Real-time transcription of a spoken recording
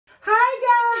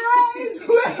guys,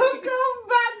 welcome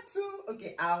back to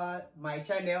my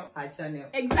channel, her channel.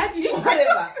 Exactly.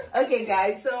 Whatever. Okay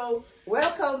guys, so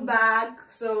welcome back.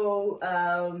 So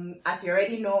as you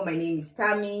already know, my name is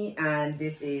Tammy and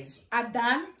this is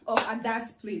Adaz of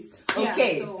Adaz Place.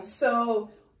 Okay, yeah, so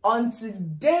on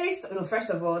today's, first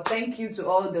of all, thank you to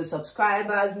all the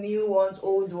subscribers, new ones,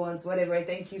 old ones, whatever.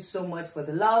 Thank you so much for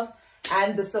the love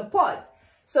and the support.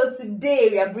 So today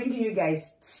we are bringing you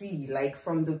guys tea, like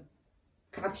from the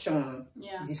caption,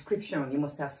 description. You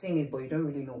must have seen it, but you don't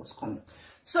really know what's coming.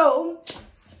 So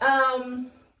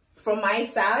from my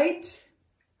side,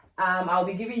 I'll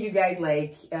be giving you guys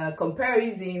like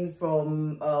comparison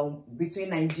from between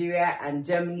Nigeria and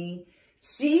Germany.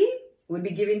 She will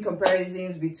be giving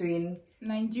comparisons between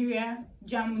Nigeria,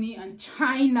 Germany, and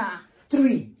China.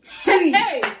 Three.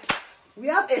 Hey! We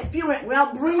have experience. We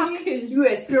are bringing you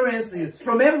experiences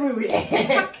from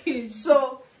everywhere.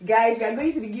 So, guys, we are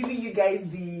going to be giving you guys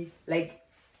the, like,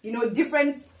 you know,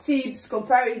 different tips,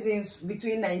 comparisons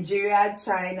between Nigeria,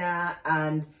 China,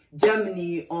 and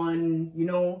Germany on, you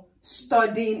know,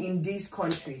 studying in these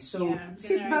countries. So,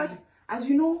 sit back, as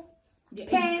you know, the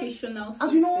pen, educational system.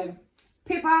 as you know,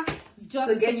 paper.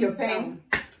 So get your pen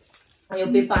and your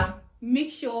paper. Make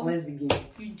sure let's begin.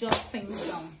 You jot things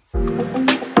down.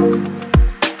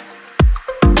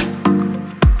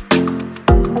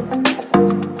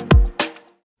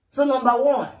 So number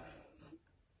one.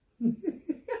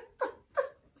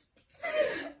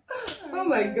 Oh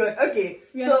my god. Okay.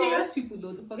 We are serious people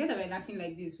though. Don't forget that we're laughing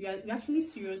like this. We're actually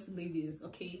serious ladies,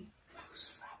 okay?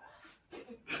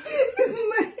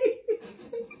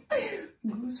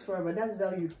 Goose forever. That's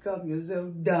how you calm yourself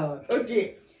down.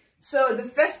 Okay. So the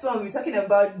first one, we're talking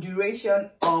about duration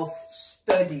of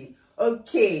study.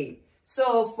 Okay.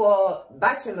 So for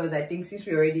bachelors, I think since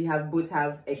we already both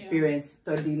have experience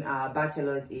studying our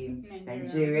bachelors in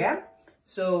Nigeria,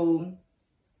 so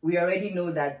we already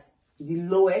know that the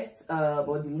lowest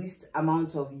or the least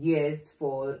amount of years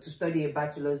to study a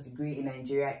bachelor's degree in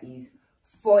Nigeria is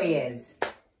 4 years.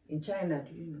 In China,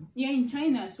 do you know? Yeah, in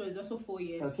China as well, it's also 4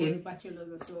 years for the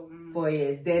bachelor's as well. 4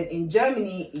 years. Then in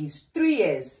Germany is 3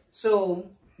 years. So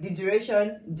the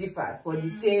duration differs for the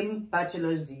same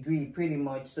bachelor's degree, pretty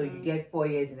much. So you get 4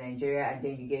 years in Nigeria and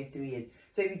then you get 3 years.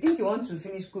 So if you think you want to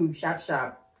finish school sharp,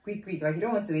 quick, like you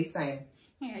don't want to waste time,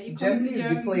 Germany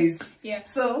is the place. Yeah.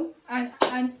 So and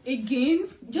again,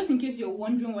 just in case you're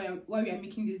wondering why we are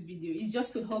making this video, it's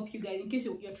just to help you guys in case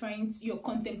you're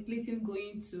contemplating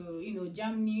going to, you know,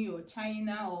 Germany or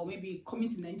China or maybe coming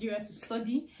to Nigeria to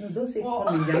study. No, don't say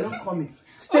coming. They're not coming.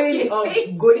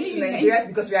 Staying going to Nigeria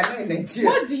because we are not in Nigeria.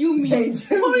 What do you mean?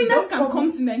 Foreigners can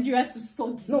come to Nigeria to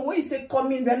study. No, when you say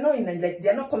coming, they're not in Nigeria.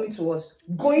 They're not coming to us.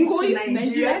 Going to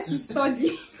Nigeria to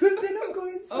study. They're not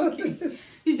going to. Okay.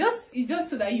 It's just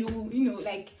so that you know,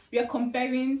 like, we are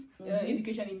comparing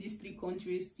education in these 3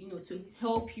 countries, you know, to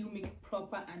help you make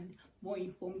proper and more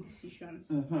informed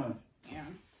decisions. Yeah.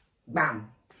 Bam.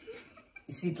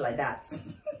 You see it like that.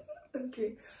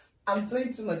 Okay. I'm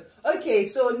playing too much. Okay,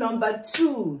 so number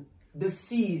 2, the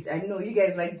fees. I know you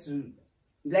guys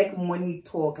like money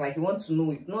talk, like you want to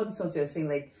know it. Not this one you're saying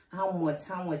like how much,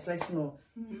 let's know.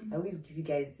 I always give you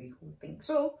guys the whole thing.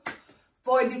 So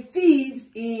for the fees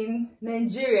in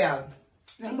Nigeria,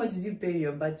 how much did you pay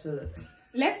your bachelor's?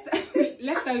 Let's start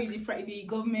with the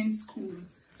government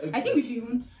schools. Okay. I think if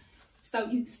you start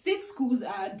with state schools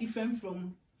are different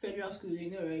from federal schools,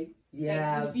 you know, right?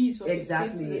 Yeah, like the fees for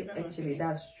exactly. Actually,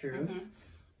 that's true.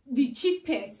 The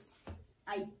cheapest,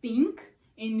 I think,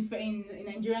 in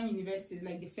Nigerian universities,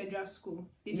 like the federal school,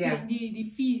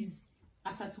 the fees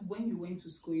as at when we went to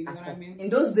school. You know what I mean? In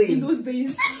those days. In those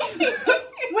days.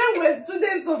 When we're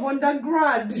students of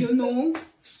undergrad, you know,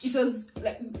 it was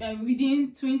like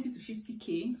within 20 to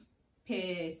 50k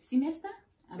per semester.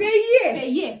 Per year. Per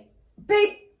year.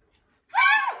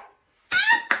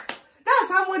 That's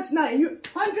how much now?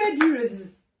 100 euros.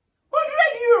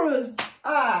 100 euros.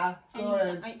 Ah.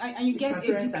 And you get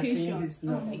education.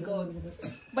 Oh my god.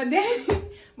 But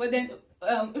then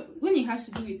when it has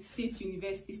to do with state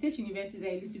universities are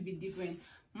a little bit different.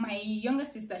 My younger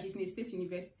sister, she's in a state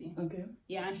university. Okay.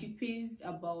 Yeah, and she pays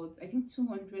about, I think,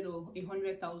 200 or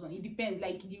 100,000. It depends,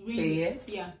 like the range. Per year?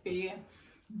 Yeah, per year.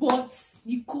 But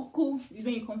the cocoa is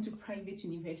when you come to private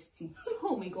university.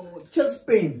 Oh my god. Just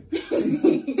pain.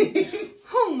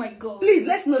 Oh my god. Please,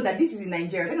 let's know that this is in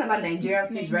Nigeria. We're talking about Nigerian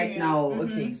fees right now.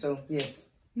 Okay, so yes.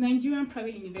 Nigerian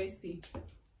private university.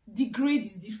 The grade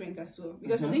is different as well.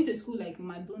 Because we're going to a school like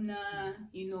Madonna,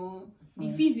 you know, the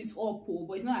fees is up,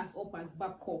 but it's not as up as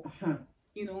back up.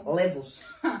 You know. Levels.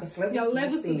 There are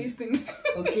levels to these things.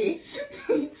 Okay.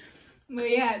 But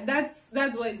yeah, that's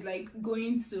what it's like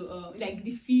going to like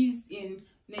the fees in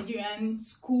Nigerian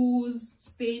schools,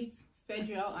 state,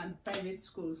 federal, and private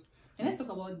schools. And let's talk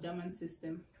about the German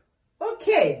system.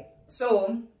 Okay,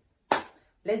 so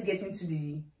let's get into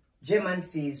the German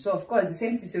fees. So of course the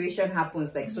same situation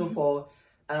happens, like so for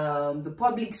the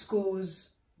public schools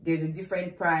there's a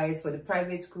different price, for the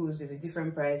private schools there's a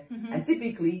different price, and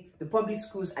typically the public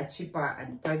schools are cheaper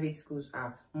and the private schools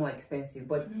are more expensive,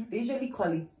 but they usually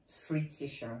call it free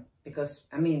tuition because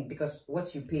because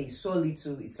what you pay is so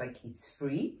little, it's like it's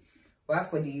free. While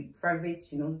for the private,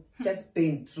 you know, just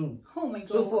paying too. Oh my god.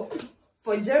 So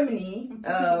for Germany,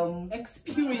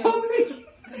 experience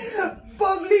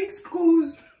public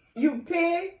schools, you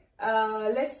pay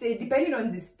let's say depending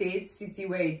on the state, city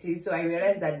where it is. So I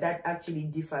realized that actually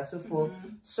differs. So for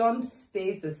some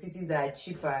states or cities that are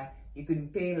cheaper, you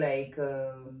could be paying like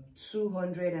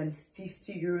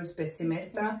 250 euros per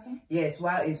semester. Yes,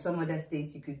 while in some other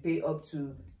states you could pay up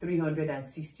to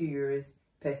 350 euros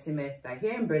per semester.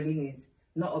 Here in Berlin is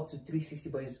not up to 350,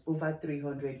 but it's over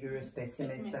 300 euros per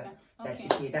semester that you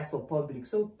pay. That's for public.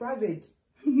 So private.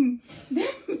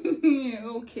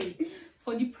 Okay,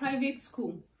 for the private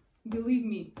school, believe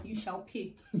me, you shall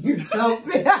pay. You shall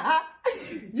pay.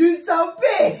 You shall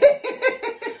pay.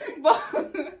 But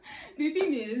the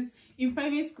thing is, in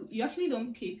private school, you actually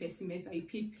don't pay per semester, you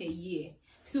pay per year.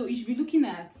 So you should be looking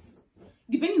at,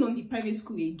 depending on the private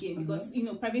school again, because you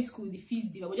know, private school, the fees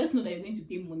differ, but just know that you're going to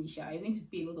pay money, you're going to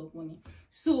pay a lot of money.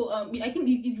 So I think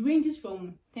it ranges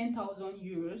from 10,000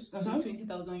 euros to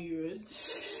 20,000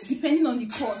 euros, depending on the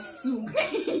cost too.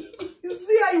 You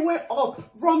see how it went up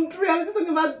from 3, I'm still talking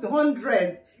about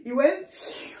 100. It went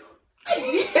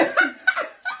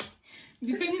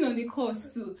depending on the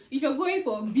cost too. If you're going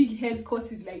for big head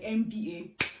courses like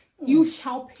MBA, you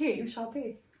shall pay. You shall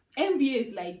pay. MBA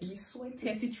is like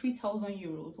 33,000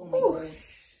 euros. Oh my god,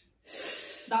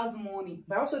 that's money.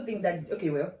 But I also think that, okay,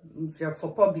 well,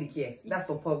 for public, yes, that's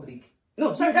for public.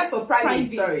 No, sorry, that's for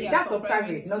private. Sorry, yeah, that's for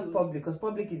private, not public, because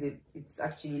public is it's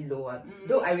actually lower.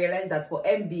 Though I realize that for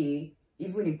MBA,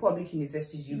 even in public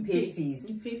universities, you pay fees,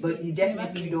 but you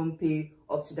definitely don't pay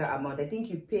up to that amount. I think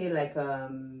you pay like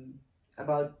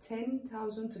about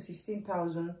 10,000 to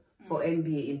 15,000 for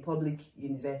MBA in public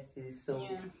universities. So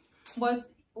yeah, but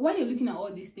when you're looking at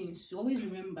all these things, you always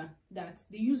remember that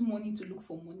they use money to look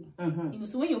for money. You know,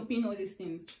 so when you're paying all these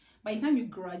things, by the time you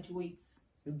graduate,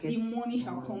 the money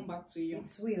shall come back to you.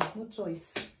 It's will, no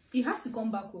choice. It has to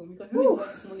come back home, because nobody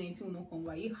got this money until not come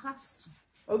back. It has to.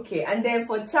 Okay, and then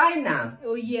for China.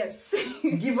 Oh yes.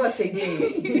 Give us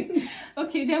again.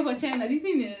 Okay, then for China, the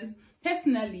thing is,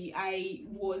 personally, I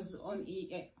was on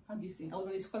a I was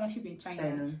on a scholarship in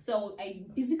China. So I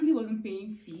basically wasn't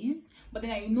paying fees, but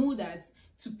then I know that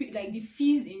to pay, like, the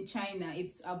fees in China,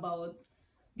 it's about,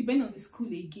 depending on the school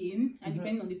again, and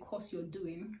depending on the course you're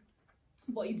doing,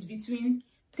 but it's between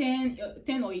 10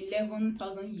 or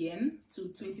 11,000 yen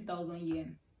to 20,000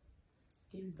 yen.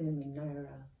 Give them in naira.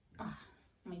 Ah,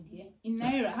 my dear, in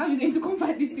naira, how are you going to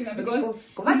convert this thing? Because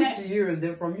convert it to euros.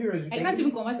 Then from euros, I can't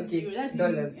even convert it to euros. That's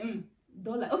dollars.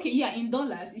 Dollar. Okay, yeah, in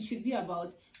dollars, it should be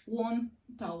about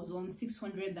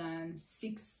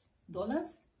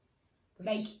 $1,606.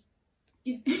 Like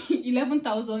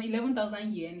 11,000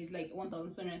 yen is like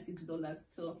 $1,606.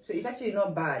 So it's actually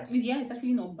not bad. Yeah, it's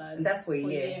actually not bad. And that's for a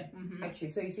year. Actually,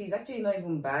 so you see, it's actually not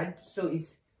even bad. So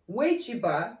it's way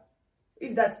cheaper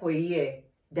if that's for a year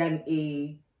than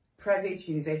a private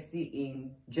university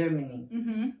in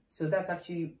Germany. So that's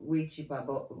actually way cheaper.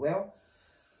 But well,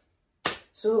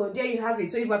 so there you have it.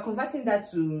 So if we're converting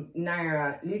that to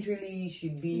naira, literally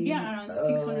should be around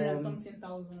 600 and something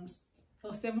thousand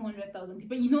or 700,000.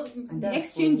 But you know, the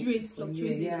exchange rate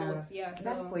fluctuates a lot. Yeah, so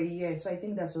that's for a year. So I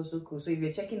think that's also cool. So if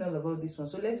you're checking all about this one,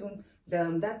 so let's go.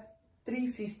 That's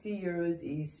 350 euros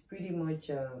is pretty much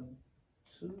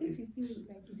 350 is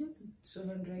like, is it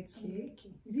 200k?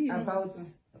 Is it about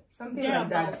something like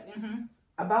that?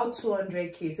 About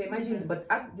 200k. So imagine, but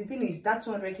the thing is that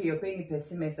 200k you're paying it per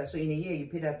semester. So in a year you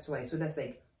pay that twice. So that's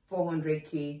like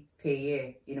 400k per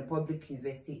year in a public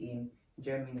university in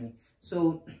Germany.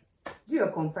 So do your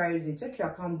comparison, check your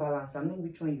account balance, and know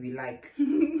which one you will like.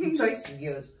 The choice is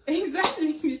yours.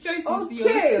 Exactly, the choice is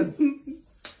yours.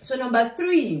 So number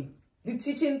 3, the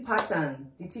teaching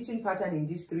pattern. The teaching pattern in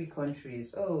these 3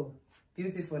 countries. Oh,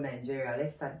 beautiful Nigeria.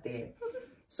 Let's start there.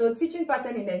 So teaching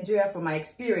pattern in Nigeria, from my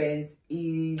experience,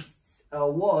 is I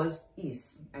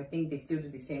think they still do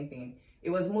the same thing. It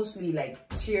was mostly like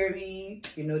theory,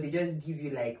 you know, they just give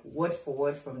you like word for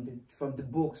word from the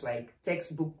books, like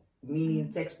textbook meaning,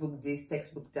 textbook this,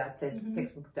 textbook that,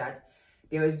 textbook that.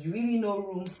 There was really no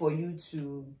room for you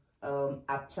to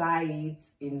apply it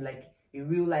in like a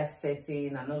real life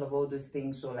setting and all those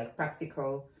things, so like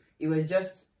practical. It was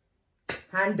just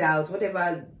handout,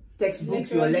 whatever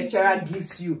textbook your lecturer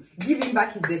gives you, give him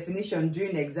back his definition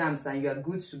during exams and you're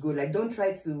good to go. Like, don't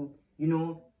try to, you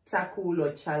know, tackle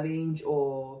or challenge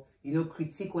or, you know,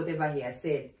 critique whatever he has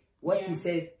said. What he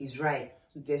says is right.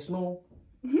 There's no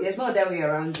other way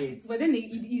around it. But then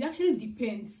it actually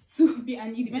depends too,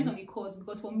 and it depends on the course.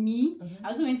 Because for me, I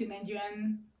also went to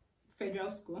Nigerian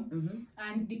federal school,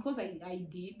 and because I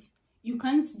did, you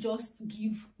can't just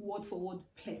give word for word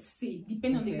per se,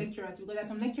 depending on the lecturers, because there are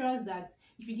some lecturers that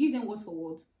if you give them word for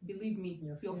word, believe me,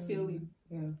 you're failing.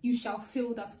 You shall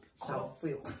fail that course.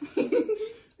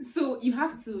 So you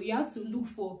have to look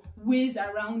for ways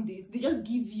around it. They just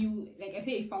give you, like I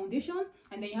say, a foundation,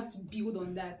 and then you have to build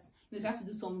on that. You have to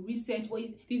do some research. Well,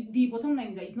 the bottom line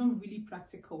is that it's not really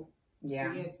practical.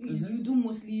 You do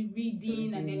mostly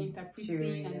reading and then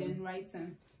interpreting and then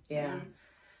writing.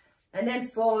 And then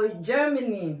for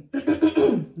Germany,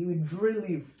 you would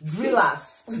drill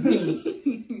us.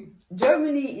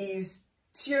 Germany is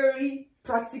theory,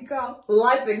 practical,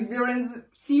 life experience,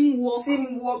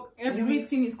 teamwork.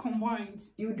 Everything is combined.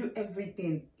 You do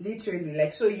everything, literally.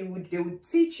 Like, so they would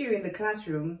teach you in the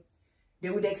classroom. They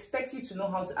would expect you to know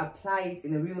how to apply it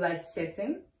in a real life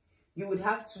setting. You would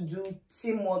have to do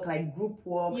teamwork, like group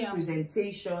works,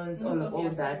 presentations, all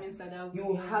that. You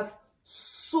will have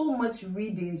so much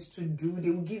readings to do. They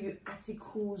will give you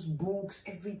articles, books,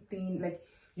 everything. Like,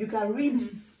 you can read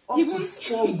up to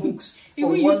 4 books for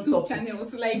one YouTube topic.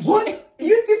 Channels, like what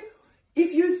YouTube?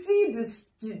 If you see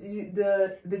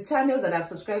the channels that I've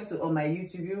subscribed to on my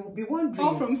YouTube, you will be wondering.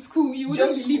 All from school, you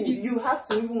wouldn't believe it. You have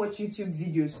to even watch YouTube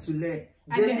videos to learn.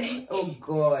 Then, oh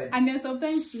God. And then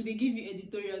sometimes too, they give you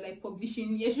editorial, like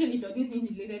publishing. Especially if you're doing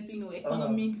things related to, you know,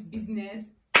 economics,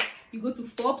 business. You go to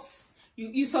Forbes.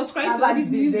 You subscribe to all these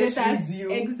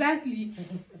newsletters. Exactly.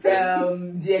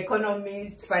 The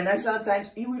Economist, Financial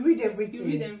Times. You will read everything.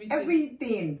 You read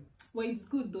everything. Well, it's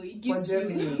good though. It gives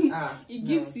you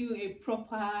gives you a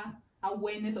proper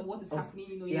awareness of what is happening,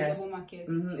 you know, in the labor market.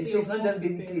 So it's not just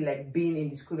basically like being in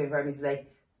the school environment. It's like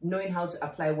knowing how to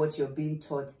apply what you're being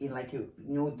taught in, like, you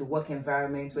know, the work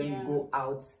environment when you go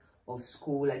out of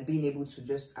school, like being able to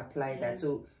just apply that.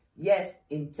 So yes,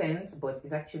 intense, but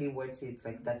it's actually worth it.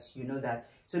 Like, that's, you know, that.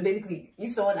 So basically,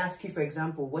 if someone asks you, for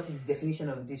example, what is the definition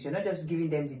of this, you're not just giving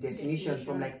them the definition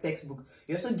from like textbook.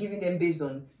 You're also giving them based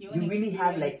on you really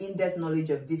have like in-depth knowledge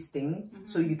of this thing,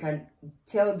 so you can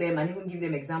tell them and even give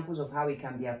them examples of how it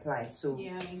can be applied. So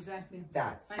exactly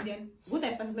that. And then what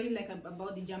I particularly like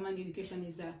about the German education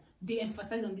is that they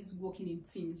emphasize on this working in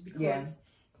teams, because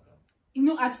you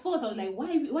know, at first I was like, why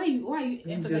are you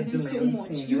emphasizing so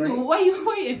much? You know, why are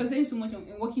you emphasizing so much on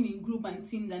working in group and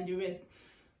teams and the rest?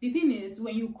 The thing is,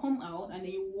 when you come out and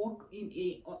then you work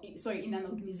in an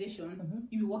organization,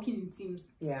 you'll be working in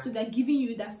teams. So they're giving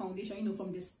you that foundation, you know,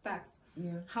 from the start.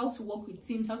 How to work with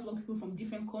teams, how to work with people from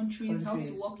different countries, how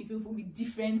to work with people with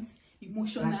different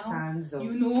emotional,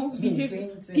 you know,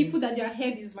 people that their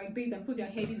head is like this and put their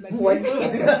head is like this.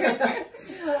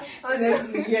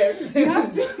 Honestly, yes.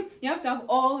 You have to have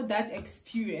all that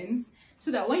experience, so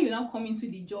that when you now come into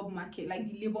the job market, like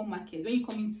the labor market, when you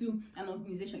come into an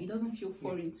organization, it doesn't feel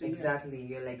foreign to you. Exactly,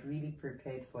 you're like really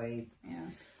prepared for it.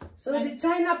 So the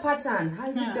China pattern,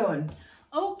 how's it done?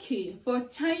 Okay, for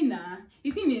China,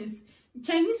 the thing is,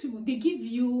 Chinese people, they give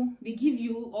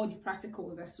you all the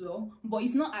practicals as well, but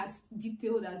it's not as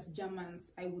detailed as Germans,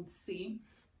 I would say.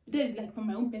 There's like from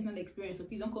my own personal experience, so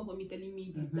please don't come for me telling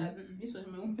me this this was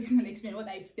my own personal experience, what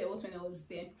I felt when I was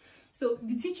there. So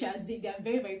the teachers, they are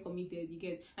very, very committed, you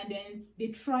get, and then they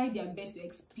try their best to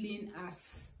explain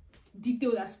as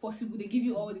detailed as possible. They give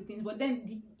you all the things, but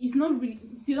then it's not really,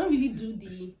 they don't really do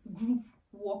the group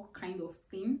work kind of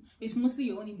thing. It's mostly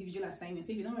your own individual assignment.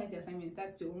 So if you don't write the assignment,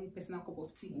 that's your own personal cup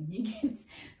of tea. You get,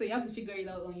 so you have to figure it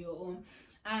out on your own.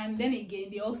 And then again,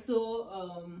 they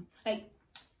also like,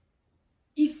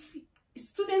 if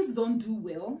students don't do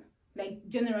well, like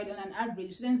generally on an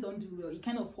average, students don't do well, it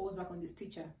kind of falls back on this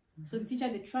teacher. So the teacher,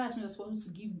 they try as much as possible to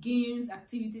give games,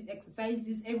 activities,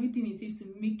 exercises, everything it is to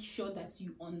make sure that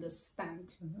you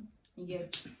understand. You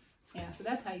get, so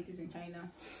that's how it is in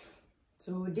China.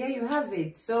 So there you have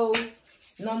it. So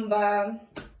number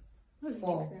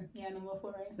 4. Number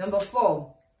 4, right? Number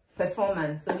 4,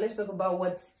 performance. So let's talk about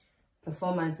what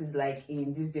performance is like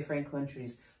in these different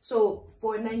countries. So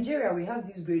for Nigeria, we have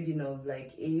this grading of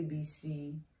like A, B,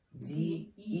 C,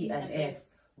 D, E, and F.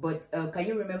 But can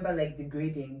you remember like the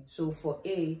grading? So for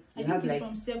A, you have like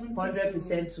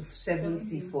 100% to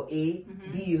 70 for A.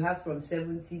 B, you have from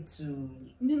 70 to...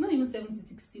 Not even 70,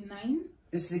 69.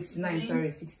 It's 69,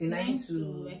 sorry, 69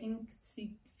 to I think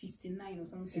 59 or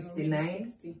something.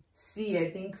 59. C,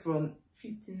 I think from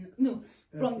 15. No,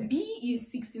 from okay. B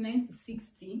is 69 to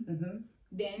 60.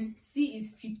 Then C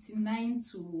is 59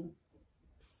 to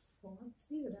 40.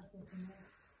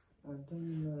 I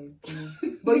don't know.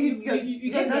 But you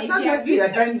get that's not what you're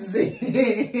trying to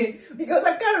say. Because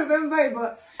I can't remember it,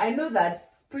 but I know that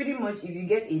pretty much if you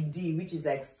get a D, which is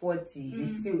like 40, you're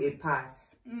still a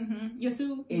pass. You're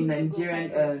still in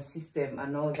Nigerian system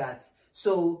and all that.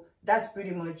 So that's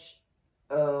pretty much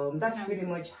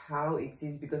how it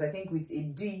is, because I think with a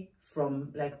D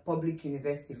from like public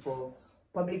university, for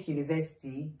public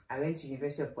university, I went to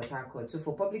University of Port Harcourt. So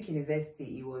for public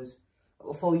university, it was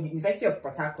for University of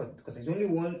Port Harcourt, because there's only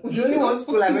one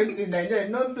school I went to in Nigeria,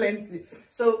 not plenty.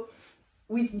 So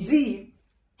with D,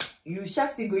 you shall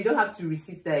still go. You don't have to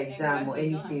resit the exam or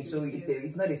anything. So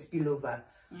it's not a spillover.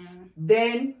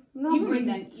 Then even with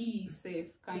an E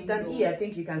safe kind with an E, I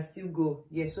think you can still go.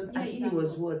 Yeah, so an E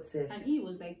was what safe? An E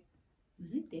was like,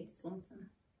 was it 30 something?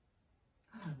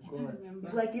 Oh God,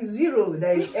 it's like it's 0,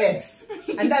 there is F.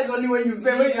 And that's only when you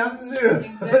fail, when you have 0.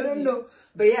 Exactly. I don't know.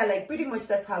 But yeah, like pretty much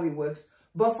that's how it works.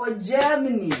 But for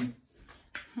Germany,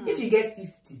 if you get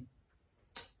 50,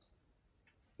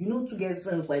 you know, to get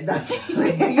something like that.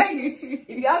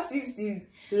 If you have 50s,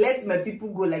 let my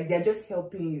people go, like they're just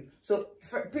helping you. So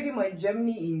pretty much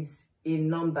Germany is in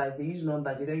numbers. They use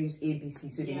numbers, they don't use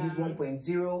ABC. So they use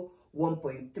 1.0,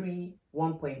 1.3,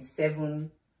 1.7,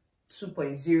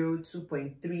 2.0,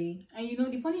 2.3, and you know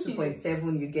the funny thing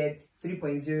 2.7, you get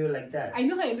 3.0, like that. I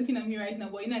know how you're looking at me right now,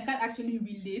 but you know I can't actually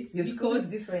relate. Your school is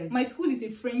different. My school is a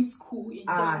French school in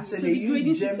Germany, so the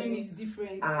grading system is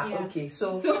different. Okay,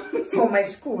 so for my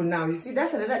school now, you see,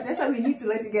 that's why we need to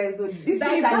let you guys know these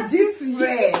things are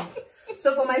different.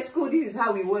 So for my school, this is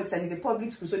how it works, and it's a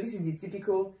public school, so this is the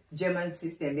typical German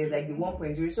system. There's like the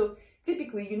 1.0. So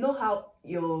typically, you know how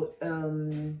your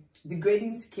the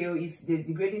grading scale, if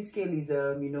the grading scale is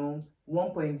you know,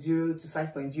 1.0 to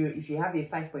 5.0, if you have a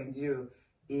 5.0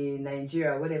 in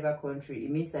Nigeria, whatever country, it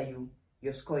means that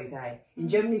your score is high. In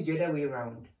Germany, it's the other way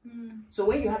around. So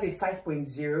when you have a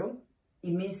 5.0,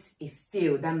 it means a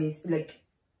fail. That means like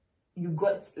you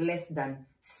got less than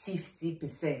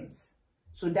 50%.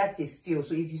 So that's a fail.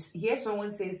 So if you hear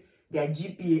someone says their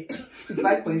GPA is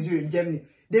 5.0 in Germany,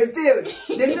 they failed.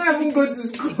 They don't even go to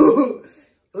school.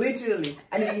 Literally.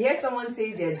 And if you hear someone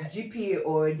say their GPA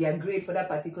or their grade for that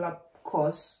particular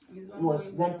course was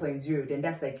 1.0, then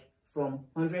that's like from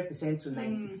 100% to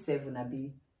 97, I'll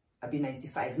be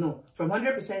 95. No, from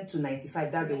 100% to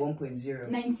 95, that's a 1.0.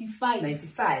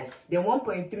 95. Then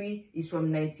 1.3 is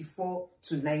from 94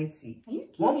 to 90.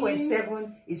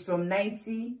 1.7 is from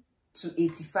 90 to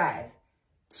 85.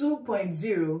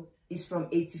 2.0 is from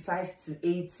 85 to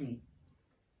 80.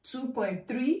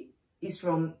 2.3 is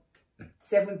from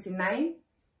 79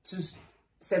 to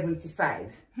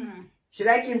 75. Should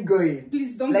I keep going?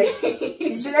 Please don't. Like,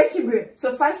 should I keep going?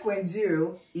 So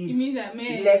 5.0 is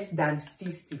less than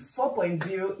 50.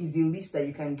 4.0 is the least that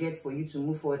you can get for you to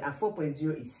move forward, and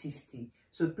 4.0 is 50.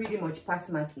 So pretty much pass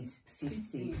mark is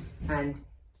 50. And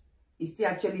it still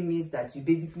actually means that you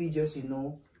basically just, you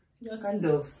know, just kind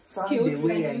of found the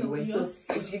way and you went. So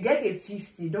if you get a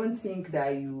 50, don't think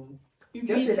that you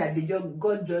just say that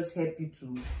God just help you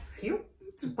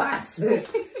to pass.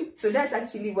 So that's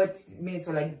actually what it means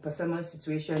for like the performance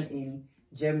situation in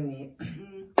Germany.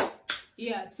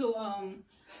 Yeah, so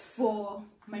for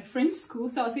my French school,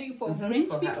 so I'll say for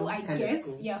French people, I guess,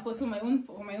 yeah, for my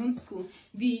own school,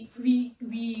 we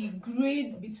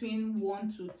grade between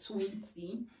 1 to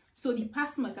 20. So the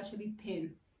pass mark is actually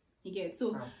 10. You get,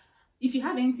 so if you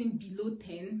have anything below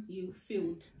 10, you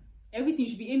failed. Everything you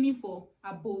should be aiming for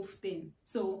above 10.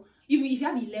 So if you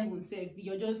have 11, say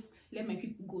you're just let my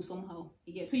people go somehow.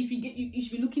 Yeah. So if you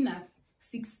should be looking at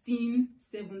 16,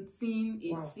 17,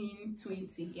 18,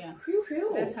 20. Yeah.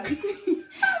 That's how it is.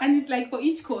 And it's like for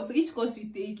each course. So each course you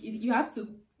take, you have to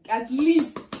at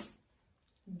least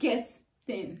get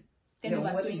 10. 10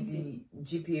 over 20. Is the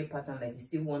GPA pattern like? It's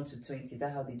still 1 to 20. Is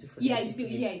that how they do for it's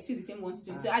still the same 1 to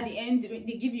 20. So at the end,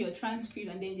 they give you a transcript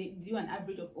and then they do an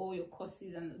average of all your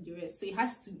courses and the rest. So it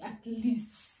has to at least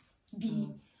be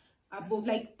above,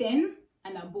 like 10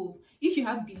 and above. If you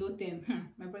have below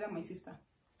 10, my brother, my sister,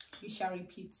 you shall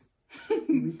repeat.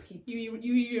 Repeat. You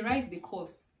rewrite the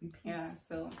course. Repeat. Yeah.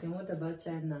 So then what about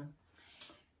China?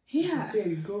 Yeah. There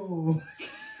you go.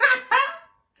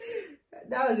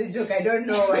 That was a joke. I don't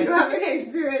know. I don't have any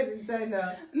experience in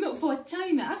China. No, for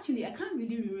China, actually, I can't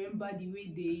really remember the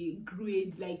way they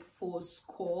grade, like for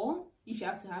score, if you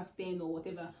have to have 10 or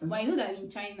whatever. But I know that in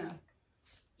China,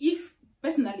 if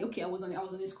personally, okay, I was on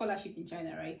a scholarship in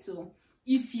China, right? So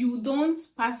if you don't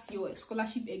pass your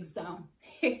scholarship exam,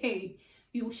 hey,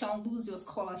 you shall lose your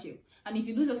scholarship. And if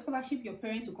you lose your scholarship, your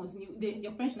parents will continue.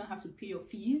 Your parents will not have to pay your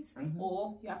fees,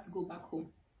 or you have to go back home,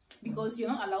 because you're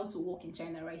not allowed to work in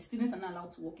China, right? Students are not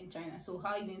allowed to work in China. So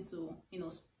how are you going to, you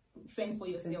know, fend for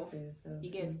yourself?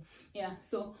 You get, yeah.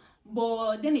 So,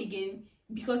 but then again,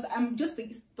 because I'm just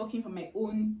talking from my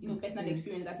own, you know, personal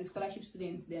experience as a scholarship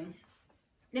student, then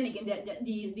again,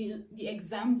 the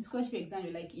exam, the scholarship exam,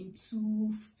 were like in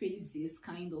 2 phases,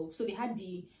 kind of. So they had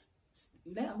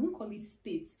I won't call it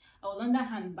states. I was under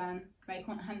handban, like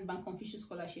handban Confucius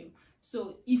scholarship.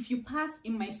 So if you pass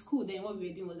in my school, then what we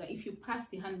were doing was that if you pass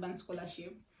the handban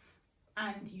scholarship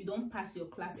and you don't pass your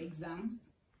class exams,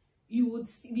 you would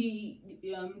see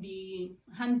the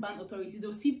handban authorities,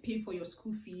 they'll still pay for your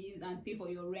school fees and pay for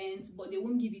your rent, but they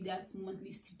won't give you that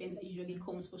monthly stipend that usually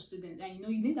comes for students. And you know,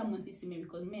 you need that monthly stipend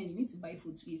because, man, you need to buy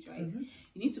food fees, right? You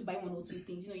need to buy 1 or 2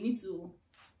 things. You know, you need to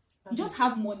just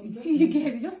have money.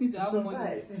 You just need to have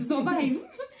money to survive.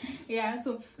 Yeah.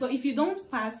 So, but if you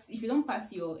don't pass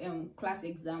your class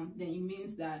exam, then it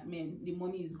means that, man, the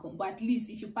money is gone. But at least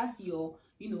if you pass your,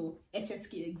 you know,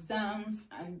 HSK exams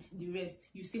and the rest,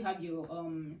 you still have your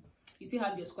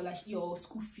scholarship, your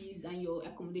school fees and your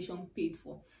accommodation paid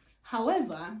for.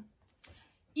 However,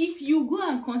 if you go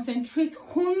and concentrate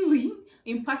only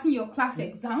in passing your class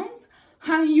exams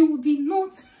and you did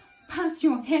not pass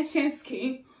your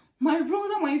HSK, my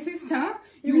brother, my sister,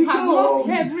 you have lost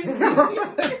everything.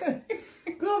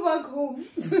 Go back home.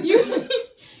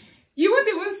 You won't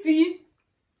even see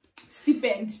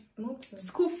stipend, nothing.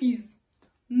 School fees,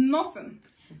 nothing.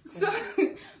 So,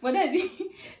 but then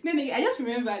again, I just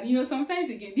remember, you know, sometimes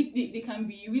again they can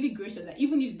be really gracious. That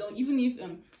even if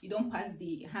you don't pass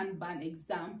the handban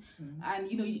exam,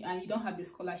 and you don't have the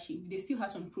scholarship, they still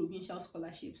have some provincial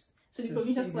scholarships. So the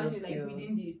provincial scholarship, like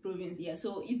within the province, yeah.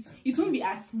 So it won't be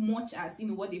as much as, you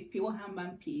know, what they pay, what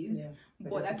handban pays,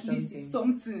 but at least it's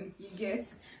something, you get.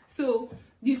 So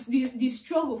the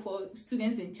struggle for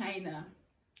students in China,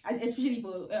 especially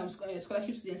for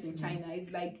scholarship students in China, it's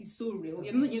like, it's so real.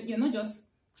 You're not just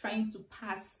trying to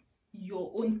pass your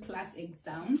own class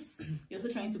exams, you're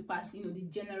also trying to pass, you know, the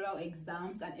general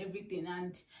exams and everything.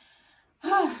 And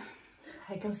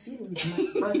I can feel it.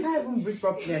 I can't even breathe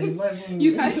properly anymore.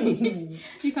 You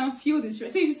can feel this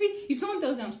stress. So you see, if someone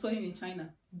tells you I'm studying in China,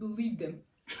 believe them.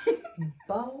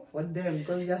 Bow for them,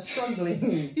 because they're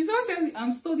struggling. If someone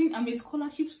tells you I'm a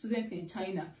scholarship student in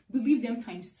China, believe them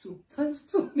times 2. Times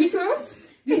 2. Because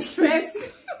the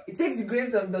stress. It takes the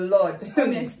grace of the Lord.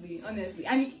 honestly.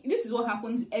 And this is what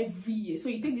happens every year. So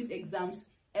you take these exams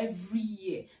every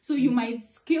year. So you might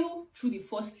scale through the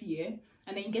first year,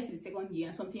 and then you get to the second year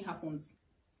and something happens.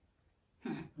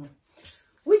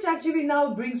 Which actually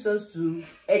now brings us to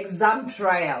exam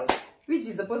trials, which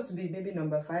is supposed to be maybe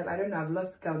number 5. I don't know, I've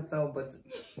lost count now, but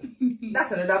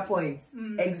that's another point.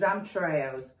 Exam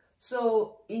trials.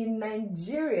 So in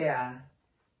Nigeria,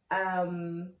 I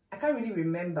can't really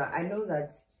remember. I know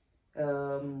that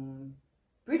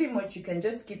pretty much you can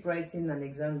just keep writing an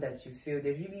exam that you fail.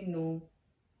 There's really no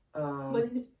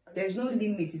there's no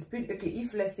limit. It's pretty okay.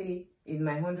 If let's say in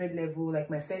my 100 level, like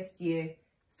my first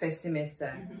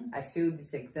semester, I failed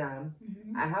this exam,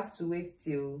 I have to wait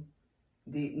till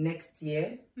the next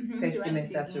year, first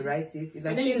semester, to write it. If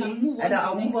I fail it,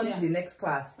 I'll move on to the next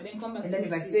class. And then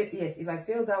if I fail, if I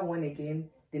fail that one again,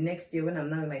 the next year when I'm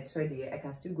now in my 3rd year, I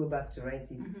can still go back to write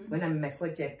it. When I'm in my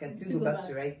 4th year, I can still go back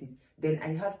to write it. Then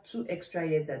I have 2 extra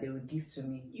years that they will give to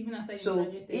me. Even after you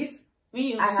graduated.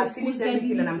 If I have finished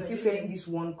everything and I'm still failing this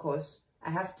one course, I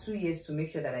have 2 years to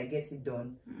make sure that I get it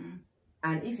done.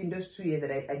 And if in those 2 years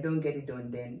that I don't get it done,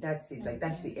 then that's it. Like,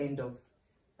 that's the end of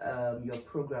your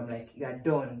program. Like, you are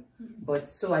done. But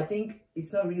so I think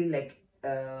it's not really like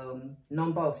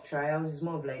number of trials. It's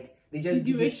more of like they just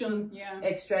give you 2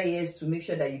 extra years to make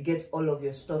sure that you get all of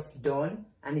your stuff done.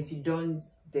 And if you don't,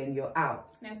 then you're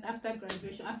out. That's after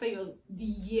graduation, after the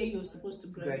year you're supposed to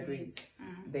graduate.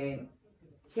 Then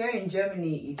here in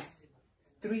Germany, it's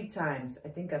 3 times. I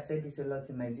think I've said this a lot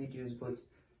in my videos, but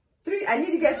 3. I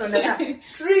need to get on that.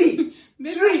 3.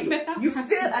 You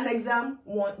fail an exam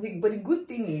one, but the good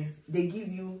thing is they give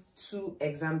you 2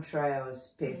 exam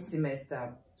trials per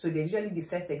semester. So there's usually the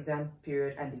first exam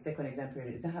period and the second exam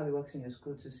period. Is that how it works in your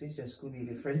school too? Since your school is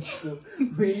a French school,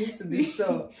 we need to be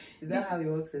sure. Is that how it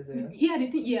works as well? Yeah,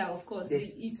 yeah, of course.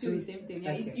 It's still the same thing.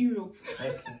 Yeah, it's Europe.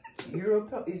 Okay.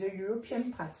 Europe is a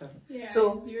European pattern. Yeah,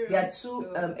 so there are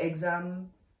 2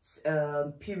 exam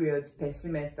periods per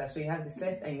semester. So you have the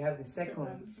first and you have the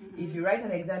second. If you write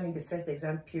an exam in the first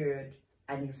exam period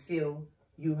and you fail,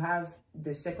 you have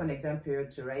the second exam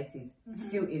period to write it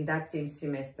still in that same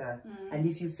semester. And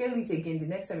if you fail it again, the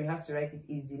next time you have to write it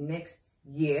is the next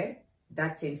year,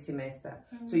 that same semester.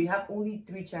 So you have only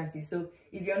 3 chances. So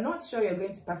if you're not sure you're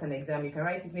going to pass an exam, you can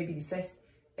write it maybe the first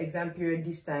exam period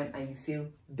this time and you fail.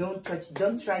 Don't try to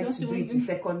do it the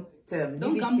second term.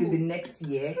 Leave it till the next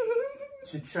year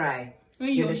to try.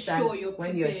 When you're sure,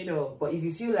 when you're sure. But if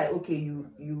you feel like, okay,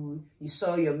 you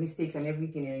saw your mistakes and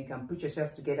everything and you can put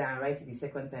yourself together and write it the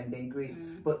second time, then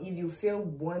great. But if you fail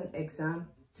one exam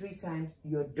 3 times,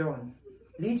 you're done.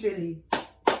 Literally,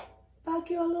 pack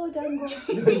your load and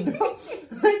go.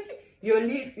 You're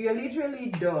literally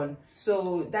done.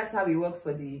 So that's how it works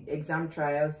for the exam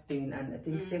trials thing, and I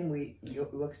think the same way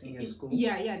it works in your school.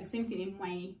 Yeah, the same thing in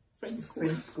my French school.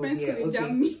 French school in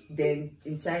Germany. Then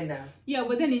in China. Yeah,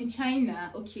 but then in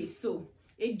China, okay, so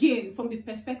again, from the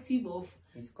perspective of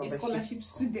a scholarship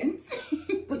student,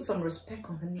 put some respect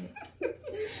on it.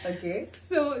 Okay.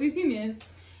 So the thing is,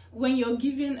 when you're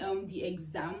given the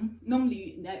exam,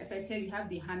 normally, as I said, you have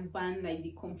the handband, like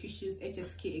the Confucius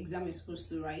HSK exam you're supposed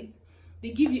to write.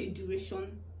 They give you a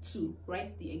duration to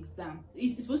write the exam.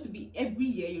 It's supposed to be every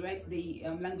year you write the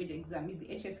language exam. It's the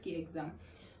HSK exam.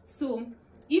 So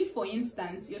if, for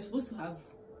instance, you're supposed to have,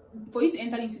 for you to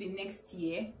enter into the next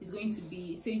year, it's going to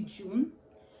be, say, June,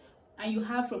 and you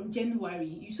have from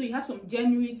January, so you have from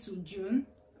January to June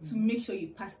to make sure you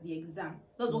pass the exam.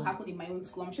 That's what happened in my own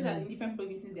school. I'm sure that in different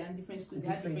provinces there are different schools, they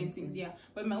have different things. Yeah,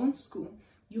 but in my own school,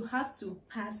 you have to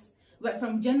pass, but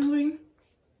from January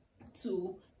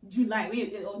to July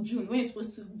or June, when you're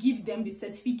supposed to give them the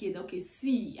certificate. Okay,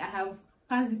 see, I have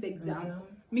passed this exam.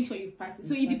 Make sure you've passed it.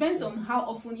 So it depends on how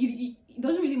often. It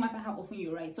doesn't really matter how often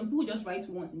you write. Some people just write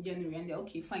once in January and they're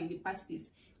okay, fine, they passed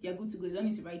this, they're good to go. They don't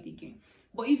need to write again.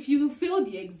 But if you fail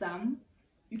the exam,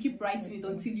 you keep writing it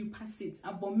until you pass it,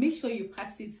 but make sure you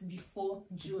pass it before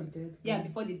June. Yeah,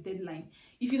 before the deadline.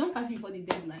 If you don't pass it before the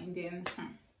deadline, then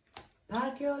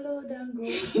pack your load and go.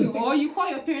 Or you call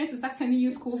your parents to start sending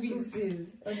you school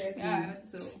fees. Yeah,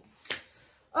 so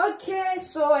okay,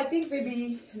 so I think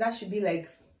maybe that should be like,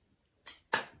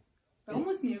 we're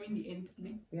almost nearing the end.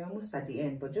 We're almost at the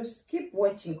end, but just keep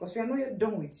watching because we are not yet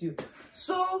done with you.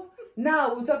 So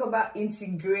now we'll talk about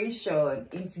integration.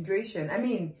 I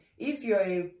mean, if you're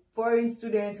a foreign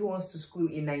student who wants to school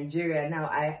in Nigeria, now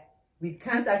we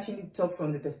can't actually talk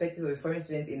from the perspective of a foreign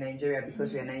student in Nigeria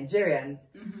because we are Nigerians.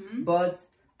 But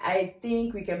I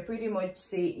think we can pretty much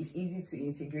say it's easy to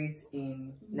integrate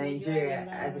in Nigeria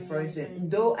as a foreign student.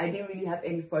 Though I didn't really have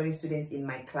any foreign students in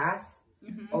my class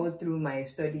all through my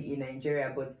study in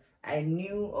Nigeria, but I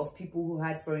knew of people who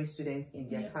had foreign students in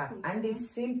their class, and they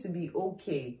seem to be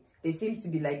okay. They seem to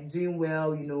be like doing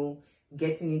well, you know,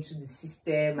 getting into the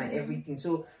system and everything.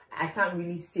 So I can't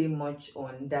really say much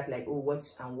on that, like, oh, what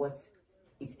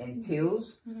it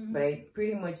entails. But I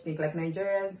pretty much think like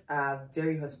Nigerians are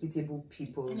very hospitable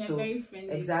people. And so very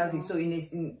friendly. Exactly. So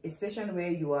in a session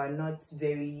where you are not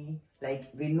very,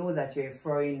 like, they know that you're a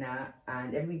foreigner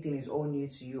and everything is all new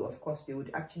to you, of course they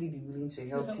would actually be willing to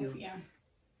help you.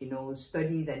 You know,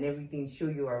 studies and everything, show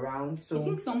you around. So I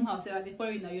think somehow, so as a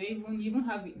foreigner, you even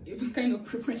have a kind of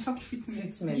preferential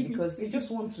treatment because they just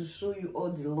want to show you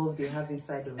all the love they have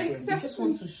inside of them. They just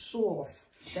want to show off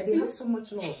that they have so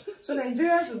much love. So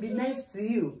Nigerians will be nice to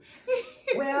you.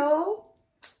 Well,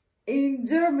 in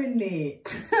Germany,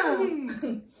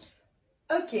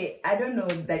 okay, I don't know.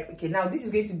 Like, okay, now this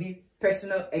is going to be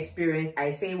personal experience.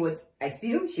 I say what I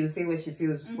feel. She'll say what she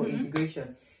feels for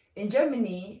integration. In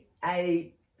Germany,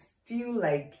 I feel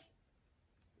like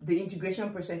the integration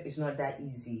process is not that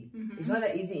easy. It's not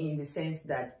that easy in the sense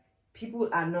that people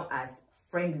are not as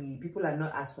friendly, people are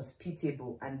not as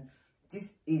hospitable, and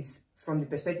this is from the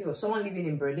perspective of someone living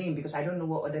in Berlin, because I don't know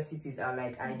what other cities are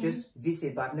like. I just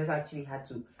visit, but I've never actually had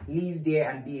to live there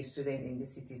and be a student in the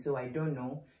city, so I don't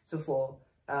know. So for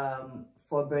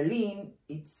Berlin,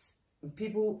 it's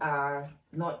people are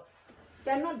not,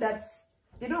 they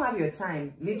don't have your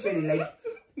time, literally. Like,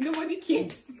 nobody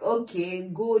cares. Okay,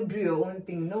 go do your own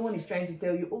thing. No one is trying to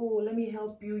tell you, oh, let me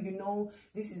help you, you know,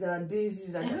 this is that.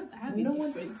 No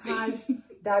one has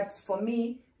that. For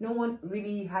me, no one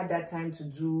really had that time to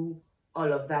do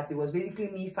all of that. It was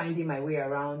basically me finding my way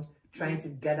around, trying to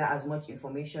gather as much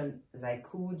information as I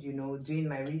could, you know, doing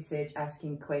my research,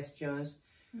 asking questions,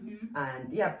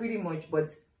 and yeah, pretty much. But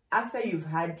after you've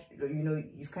had, you know,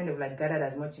 you've kind of like gathered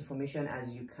as much information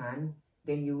as you can,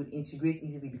 then you would integrate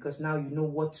easily, because now you know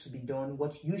what to be done,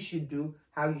 what you should do,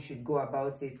 how you should go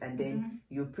about it, and then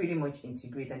you pretty much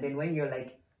integrate. And then when you're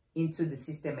like into the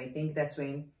system, I think that's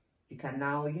when you can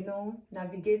now, you know,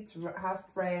 navigate, have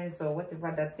friends or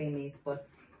whatever that thing is. But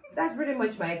that's pretty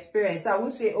much my experience. I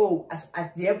would say, oh,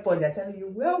 at the airport, they're telling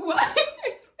you, well,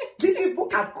 these people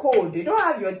are cold. They don't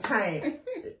have your time.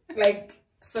 Like,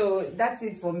 so that's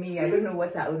it for me. I don't know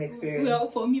what our own experience. Well,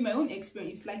 for me, my own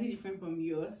experience is slightly different from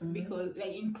yours because,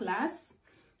 like, in class,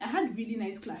 I had really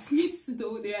nice classmates.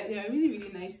 Though they are really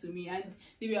really nice to me, and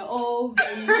they were all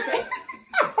very.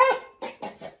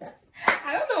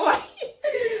 I don't know why.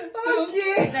 So,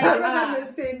 okay, like, I'm not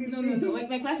gonna say anything. No. Like,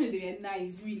 my classmates, they were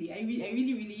nice. Really, I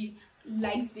really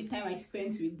liked the time I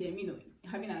spent with them. You know,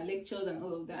 having our lectures and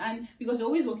all of that, and because we're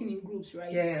always working in groups,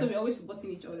 right? Yeah. So we're always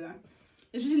supporting each other.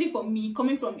 Especially for me,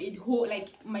 coming from a whole, like,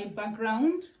 my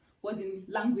background was in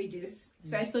languages.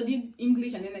 So I studied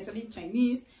English and then I studied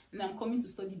Chinese, and I'm coming to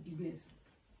study business.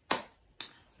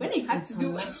 When I had to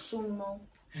do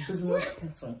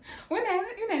when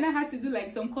I had to do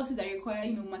like some courses that require,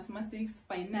 you know, mathematics,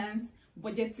 finance,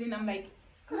 budgeting, I'm like,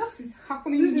 what is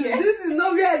happening here? This is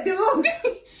not where I belong.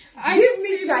 Give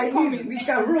me Chinese, we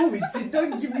can roll with it.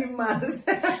 Don't give me maths.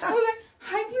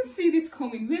 I didn't see this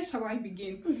coming. Where shall I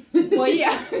begin? but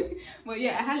yeah,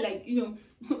 I had, like, you know,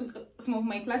 some of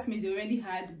my classmates, they already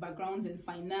had backgrounds in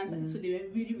finance, and so they were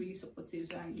really really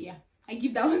supportive. And yeah, I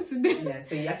give that one to them. Yeah,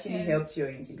 so you actually helped your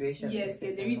integration. Yes,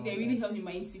 they really helped me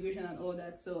my integration and all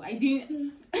that. So I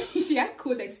didn't. She had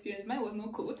cold experience. Mine was no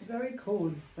cold. Very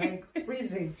cold, like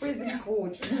freezing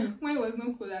cold. Mine was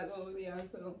no cold at all. Yeah.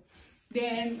 So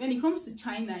then, when it comes to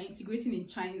China, integrating in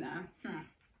China.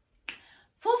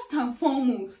 First and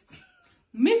foremost,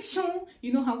 make sure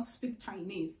you know how to speak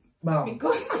Chinese. Wow.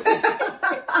 Because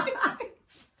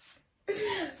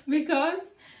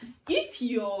if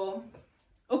you're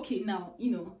okay now,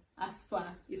 you know, as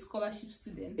far a scholarship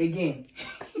student again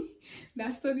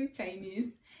that studied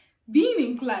Chinese,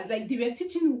 being in class, like, they were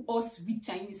teaching us with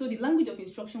Chinese, so the language of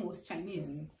instruction was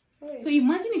Chinese. So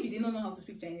imagine if you did not know how to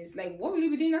speak Chinese, like, what will you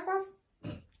be doing in that class?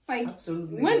 Like,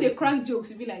 absolutely. When they crack jokes,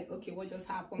 you'll be like, okay, what just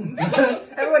happened?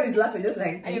 Everyone is laughing, just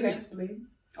like, can you explain?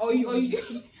 Or you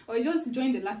just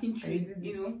join the laughing train,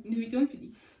 you know, we don't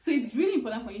really. So it's really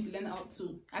important for you to learn how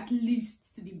to, at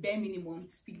least to the bare minimum,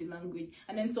 speak the language.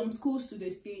 And then some schools too,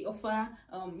 they offer,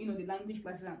 you know, the language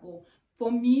classes and all. For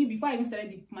me, before I even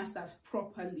started the masters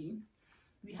properly,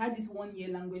 we had this 1 year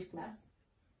language class.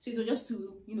 So it was just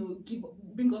to, you know,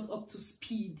 bring us up to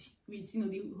speed with, you know,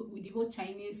 with the whole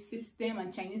Chinese system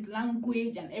and Chinese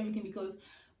language and everything. Because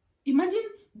imagine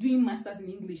doing masters in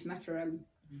English naturally,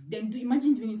 then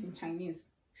imagine doing it in Chinese.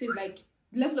 So it's like,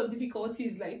 the level of difficulty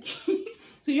is like,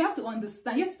 so you have to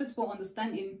understand. You have to first of all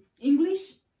understand in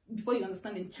English before you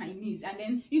understand in Chinese, and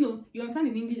then, you know, you understand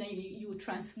in English and you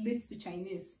translate to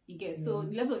Chinese. You get so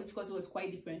the level of difficulty was quite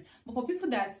different. But for people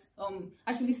that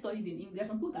actually studied in English, there's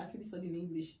some people that actually studied in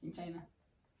English in China.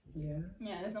 Yeah,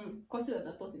 there's some courses that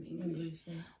are taught in English.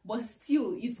 But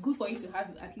still, it's good for you to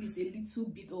have at least a little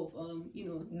bit of you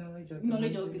know,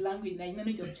 knowledge of the language, like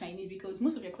knowledge of Chinese, because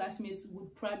most of your classmates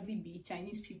would probably be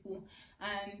Chinese people,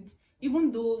 and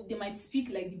even though they might speak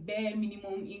like the bare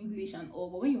minimum English and all,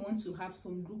 but when you want to have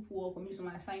some group work or maybe some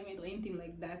assignment or anything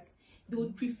like that, they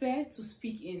would prefer to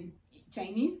speak in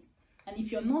Chinese. And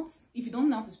if you don't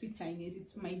know how to speak Chinese, it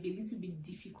might be a little bit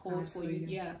difficult for you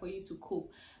to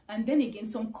cope. And then again,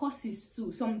 some courses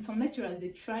too, some lecturers, they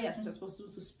try as much as possible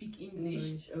to speak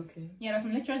English. Okay. Yeah, there are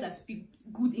some lecturers that speak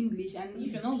good English, and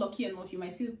if you're not lucky enough, you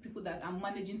might see people that are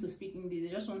managing to speak English. They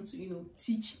just want to, you know,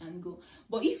 teach and go.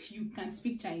 But if you can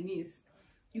speak Chinese,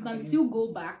 you can still go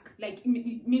back. Like,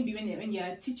 maybe when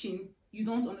you're teaching, you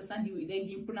don't understand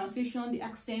the pronunciation, the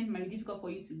accent might be difficult for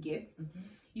you to get.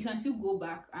 You can still go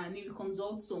back and maybe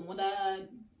consult some other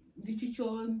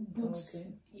literature books,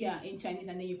 in Chinese,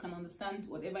 and then you can understand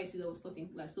whatever it is that was taught in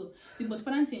class. So the most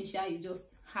important thing here is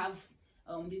just have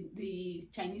the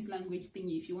Chinese language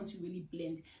thingy if you want to really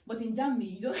blend. But in Germany,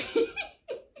 you don't.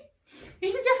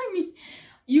 In Germany,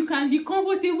 you can be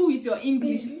comfortable with your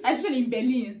English, especially in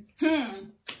Berlin.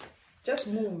 Just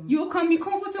move. You can be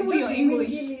comfortable with your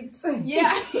English.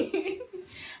 Yeah.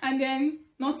 And then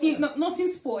nothing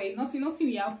spoiled, nothing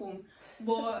will happen.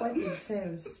 But it's quite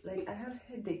intense. Like, I have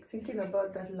headache thinking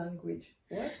about that language.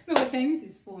 What? No, but Chinese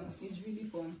is fun. It's really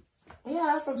fun.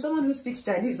 Yeah, from someone who speaks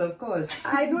Chinese, of course.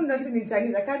 I know nothing in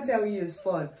Chinese. I can't tell you it's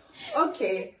fun.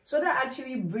 Okay, so that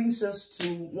actually brings us to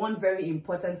one very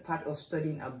important part of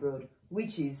studying abroad,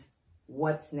 which is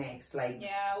what's next. Like,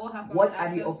 what happens? What are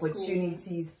the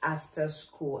opportunities after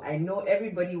school? I know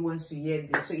everybody wants to hear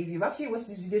this. So if you've actually watched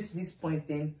this video to this point,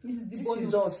 then this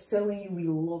is us telling you we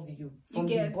love you from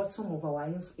the bottom of our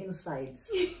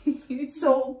insides.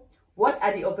 So what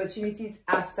are the opportunities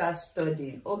after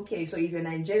studying? Okay, so if you're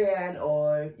Nigerian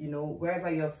or, you know, wherever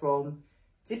you're from,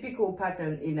 typical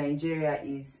pattern in Nigeria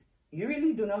is you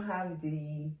really do not have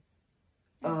the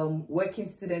working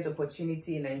student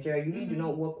opportunity in Nigeria. You really do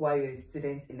not work while you're a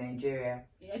student in Nigeria.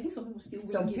 Yeah, I think some people still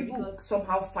some people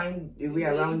somehow find a way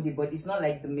around it, but it's not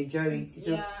like the majority.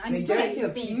 So and majority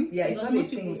of thing, it's not a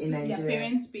thing in Nigeria. Their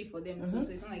parents pay for them, so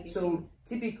it's not like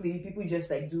typically people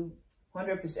just like do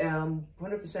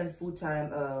 100%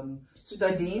 full-time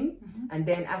studying, and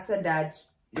then after that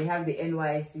they have the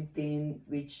NYSC thing,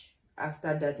 which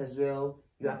after that as well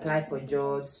you apply for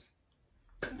jobs,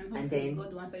 and then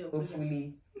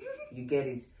hopefully you get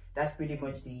it. That's pretty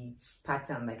much the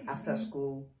pattern, like after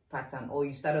school pattern. Or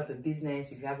you start up a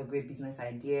business if you have a great business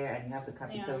idea and you have the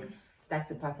capital. That's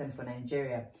the pattern for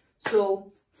Nigeria.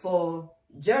 So for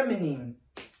Germany,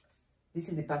 this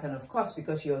is the pattern, of course,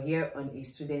 because you're here on a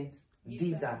student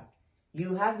visa.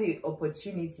 You have the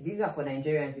opportunity. These are for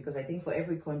Nigerians, because I think for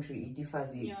every country it differs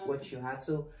what you have.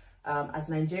 So as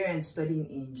Nigerians studying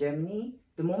in Germany,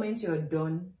 the moment you're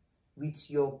done with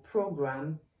your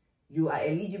program, you are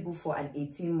eligible for an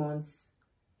 18 months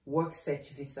work search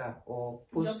visa or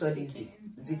post-study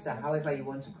visa, however you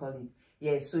want to call it.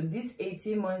 Yeah, so this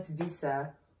 18 months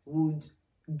visa would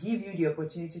give you the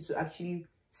opportunity to actually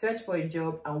search for a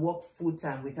job and work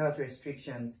full-time without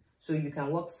restrictions. So you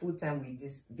can work full-time with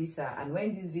this visa, and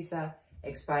when this visa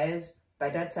expires, by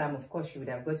that time, of course, you would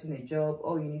have gotten a job.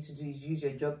 All you need to do is use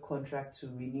your job contract to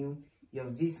renew your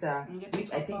visa,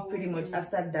 which I think pretty much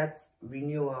after that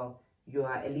renewal, you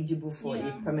are eligible for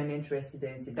a permanent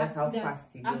residency. That's how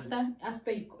fast it goes.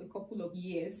 After a couple of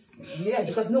years. Yeah,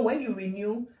 because when you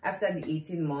renew after the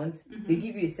 18 months, they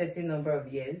give you a certain number of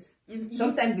years.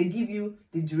 Sometimes they give you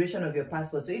the duration of your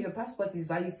passport. So if your passport is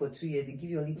valid for 2 years, they give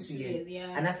you only 2 years.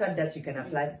 And after that, you can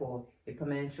apply for a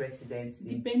permanent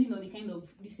residency. Depending on the kind of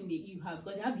listen that you have.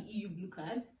 Because they have the EU blue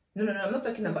card. No, I'm not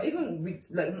talking about even with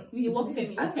like with the work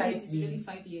permit. Work permit is usually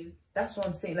 5 years. That's what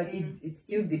I'm saying. Like it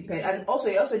still depends, and also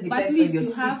it also depends on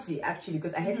your city actually.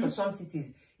 Because I heard for some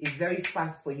cities it's very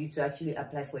fast for you to actually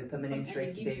apply for a permanent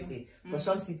residency. For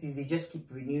some cities they just keep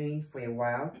renewing for a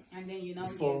while, and then you now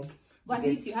but at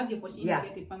least you have the opportunity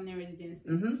to get a permanent residency.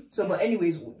 So, but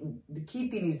anyways, the key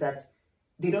thing is that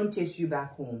they don't chase you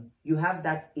back home. You have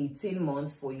that 18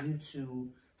 months for you to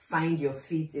find your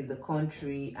feet in the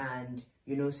country and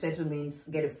settle in,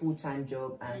 get a full-time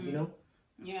job, and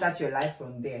start your life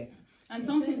from there. And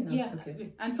something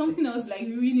and something else like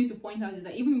we really need to point out is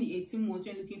that even in the 18 months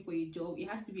when looking for a job, it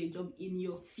has to be a job in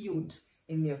your field.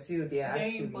 In your field,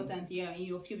 very important, in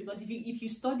your field, because if you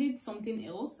studied something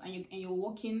else and you're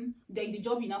working, the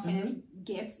job you now finally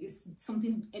get is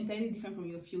something entirely different from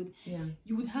your field.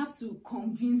 You would have to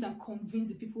convince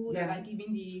the people that are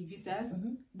giving the visas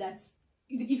that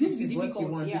it's going to be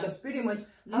difficult. Because pretty much,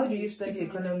 how do you study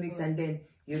economics and then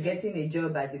you're getting a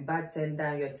job as a bartender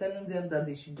and you're telling them that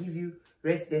they should give you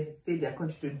residency to stay in their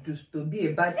country to be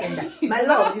a bartender? My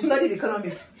love, you studied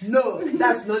economics. No,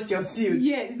 that's not your field.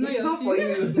 It's not for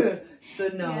you. So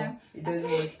no, it doesn't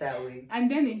work that way.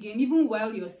 And then again, even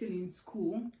while you're still in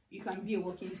school, you can be a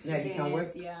working student. You can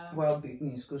work while being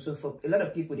in school. So for a lot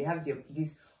of people, they have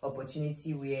this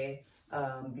opportunity where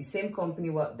the same company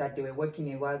that they were working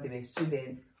in while they were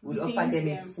students would offer them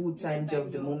a full-time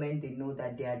job the moment they know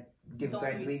that they've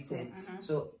graduated.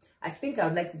 So I think I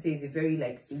would like to say it's a very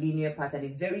linear pattern.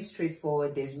 It's very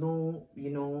straightforward. There's no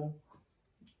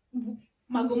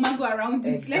mago around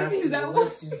it. Exactly.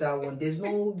 Let's use that one. There's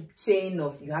no chain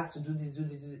of you have to do this.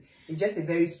 It's just a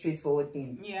very straightforward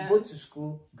thing. Go to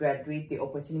school, graduate, the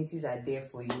opportunities are there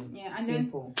for you. And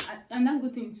simple. And that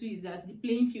good thing too is that the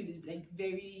playing field is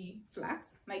very flat.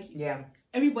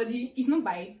 Everybody, it's not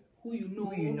by who you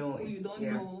know, who you don't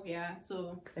know.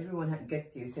 So everyone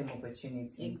gets the same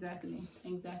opportunity.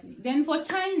 Exactly. Then for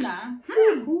China,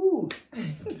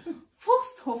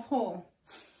 first of all,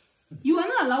 you are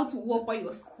not allowed to work while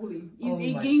you're schooling.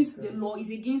 It's against the law. It's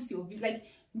against your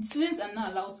students are not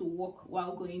allowed to work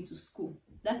while going to school.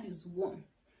 That is one.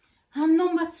 And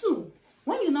number two,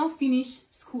 when you now finish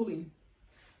schooling,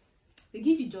 they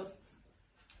give you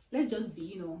let's just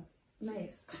be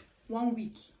nice 1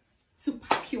 week to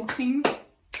pack your things,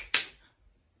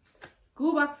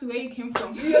 go back to where you came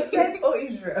from. Your tent or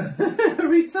Israel.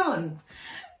 Return.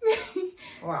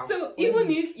 Wow. So even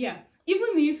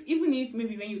if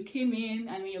maybe when you came in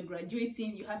and when you're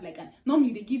graduating, you have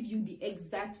normally they give you the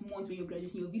exact month when you're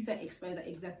graduating, your visa expires that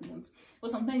exact month.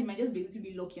 But sometimes you might just be able to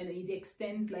be lucky and then it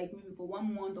extends maybe for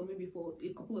 1 month or maybe for a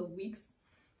couple of weeks.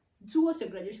 Towards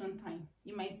your graduation time,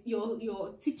 you might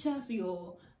your teachers,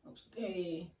 your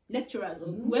lecturers, or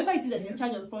whoever it is that's in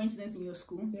charge of foreign students in your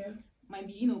school might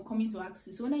be coming to ask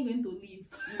you, so when are you going to leave?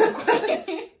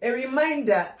 a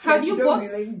reminder. Have you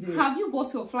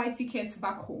bought your flight tickets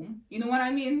back home? You know what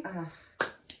I mean?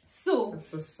 So that's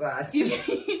so sad.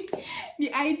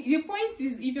 The point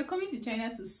is, if you're coming to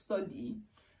China to study,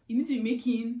 you need to be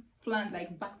making plans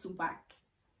like back to back.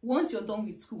 Once you're done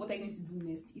with school, what are you going to do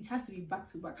next? It has to be back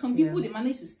to back. Some people, they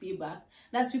manage to stay back.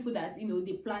 That's people that, you know,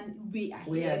 they plan way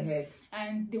ahead.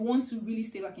 And they want to really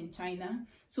stay back in China.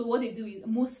 So what they do is,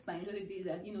 most times what they do is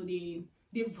that, you know, they've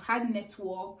had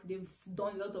network, they've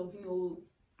done a lot of, you know,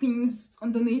 things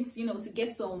underneath, you know, to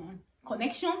get some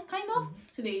connection kind of.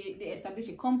 So they establish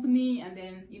a company, and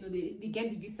then, you know, they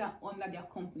get the visa under their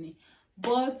company.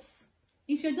 But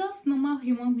if you're just normal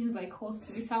human beings like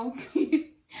us,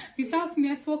 without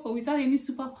network or without any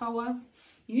superpowers,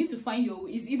 you need to find your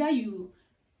way. It's either you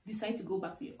decide to go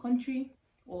back to your country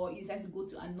or you decide to go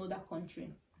to another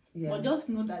country. But just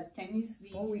know that Chinese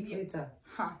 1 week later,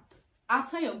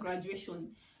 after your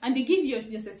graduation, and they give you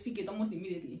your certificate almost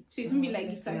immediately. So it's gonna be like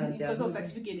the certificate.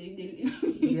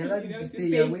 They allow you to stay.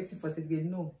 You're waiting for certificate.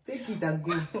 No, take it and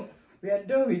go. We are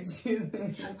done with you.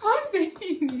 Once they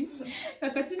finish, the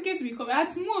certificate will come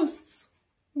at most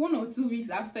 1 or 2 weeks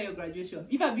after your graduation.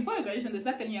 In fact, before your graduation, they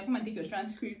start telling you, come and take your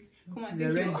transcript. Come and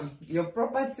take your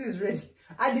property is ready.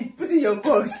 Put in your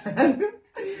box.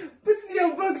 Put it in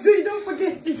your box so you don't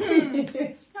forget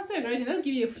it. After your graduation, they'll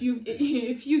give you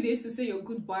a few days to say your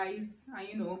goodbyes, and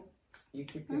you know, you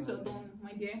keep once you're done,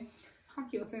 my dear,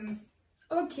 pack your things.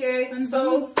 Okay, and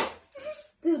so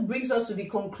this brings us to the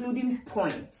concluding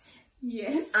point.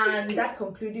 Yes. And that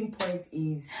concluding point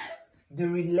is the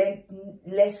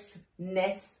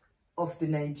relentlessness of the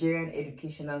Nigerian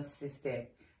educational system.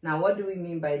 Now, what do we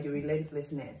mean by the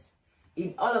relentlessness?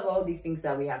 In all these things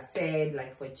that we have said,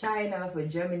 like for China, for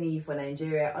Germany, for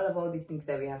Nigeria, all these things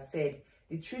that we have said,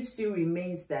 the truth still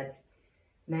remains that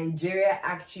Nigeria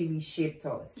actually shaped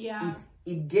us. Yeah.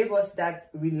 It gave us that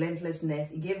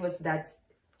relentlessness. It gave us that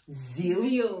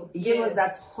zeal. It gave us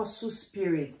that hustle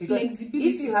spirit. Because if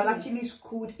you have actually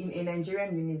schooled in a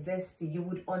Nigerian university, you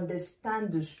would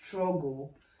understand the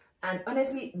struggle. And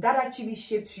honestly, that actually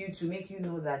shapes you to make you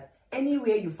know that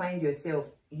anywhere you find yourself,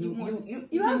 you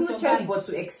have no choice but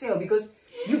to excel, because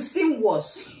you've seen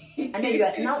worse. And then you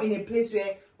are now in a place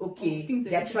where, okay,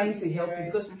 they're trying to help you.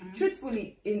 Because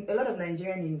truthfully, in a lot of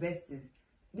Nigerian universities,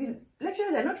 the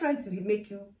lecturers are not trying to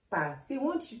make you pass. They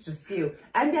want you to fail.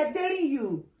 And they're telling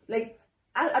you, like,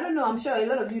 I don't know, I'm sure a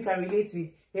lot of you can relate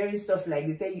with hearing stuff like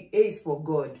they tell you A is for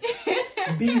God,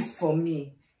 B is for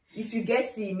me. If you get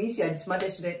C, it means you are the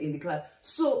smartest student in the class.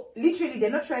 So literally, they're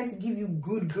not trying to give you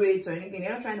good grades or anything.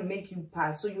 They're not trying to make you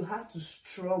pass. So you have to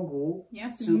struggle. You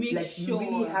have to make sure. You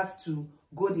really have to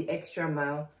go the extra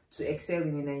mile to excel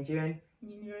in a Nigerian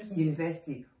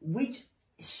university, which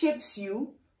shapes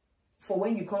you for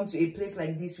when you come to a place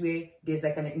like this where there's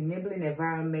like an enabling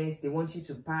environment. They want you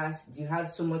to pass. You have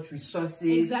so much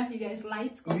resources. Exactly, there's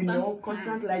light, constant. You know,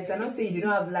 constant light. You cannot say you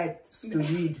don't have light to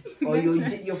read, or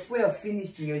your fuel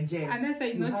finished in your gen. And that's why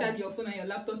you not charge your phone and your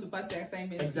laptop to pass the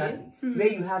assignment. Exactly.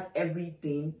 Where you have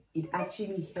everything, it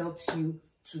actually helps you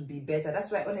to be better.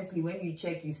 That's why, honestly, when you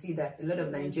check, you see that a lot of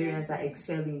Nigerians are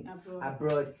excelling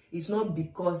abroad. It's not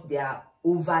because they are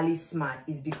overly smart.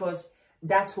 It's because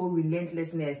that whole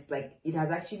relentlessness, like, it has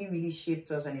actually really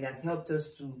shaped us, and it has helped us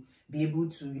to be able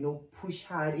to, you know, push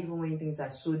hard even when things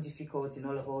are so difficult in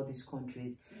all these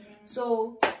countries.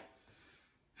 So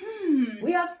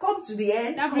we have come to the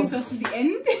end. That brings us to the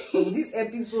end of this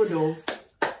episode of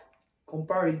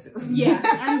comparison. Yeah.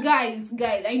 And guys,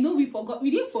 I know we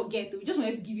didn't forget. We just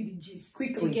wanted to give you the gist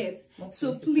quickly.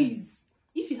 So please,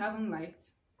 if you haven't liked,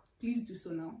 please do so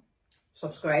now.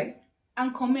 Subscribe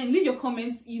and comment. Leave your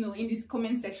comments, you know, in this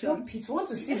comment section. People want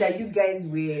to see that you guys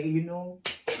were, you know,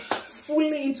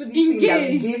 fully into this thing that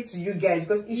we gave to you guys,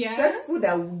 because it's stressful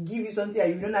that we give you something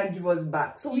and you don't give us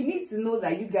back. So we need to know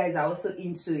that you guys are also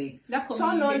into it.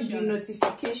 Turn on the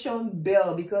notification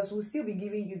bell, because we'll still be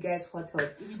giving you guys hot.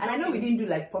 And I know we didn't do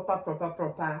like proper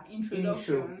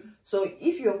intro. So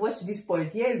if you have watched this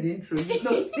point, here's the intro. No,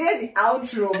 here's the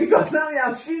outro, because now we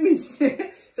are finished.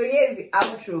 So here's the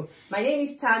outro. My name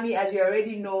is Tammy, as you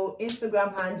already know.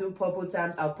 Instagram handle Purple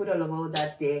Times. I'll put all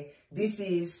that there. This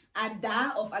is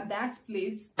Adaz of Adaz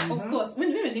Place. Of course,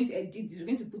 when we're going to edit this, we're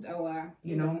going to put our,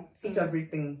 you know,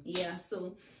 everything. Yeah.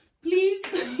 So please,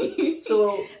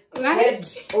 so head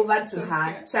over to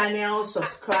her channel,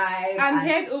 subscribe, and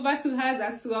head over to hers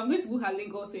as well. I'm going to put her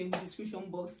link also in the description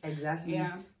box. Exactly.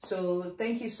 Yeah. So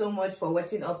thank you so much for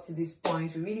watching up to this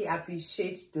point. We really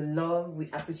appreciate the love. We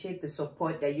appreciate the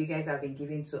support that you guys have been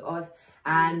giving to us,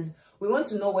 and we want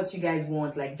to know what you guys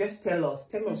want. Like, just tell us,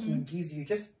 we'll give you.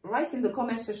 Just write in the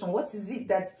comment section, what is it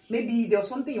that maybe there was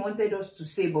something you wanted us to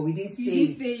say, but we didn't say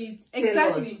it. Exactly.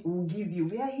 Tell us, we'll give you.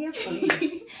 We are here for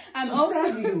you. And to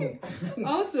serve you.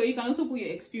 Also, you can also put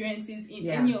your experiences in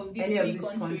any of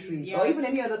these countries. Yeah. Or even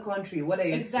any other country. What are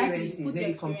your experiences,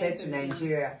 maybe compared to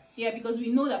Nigeria? Yeah, because we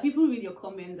know that people read your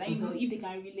comments, and you know, if they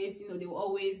can relate, you know, they will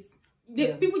always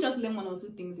people just learn one or two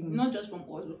things, not just from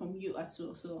us, but from you as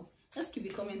well. So just keep the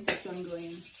comment section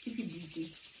going, keep it busy.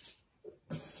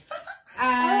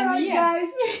 And all right, guys,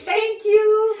 thank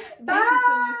you. Bye. Thank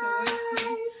you so much for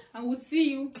watching, and we'll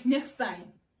see you next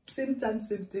time. Same time,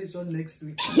 same station next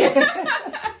week.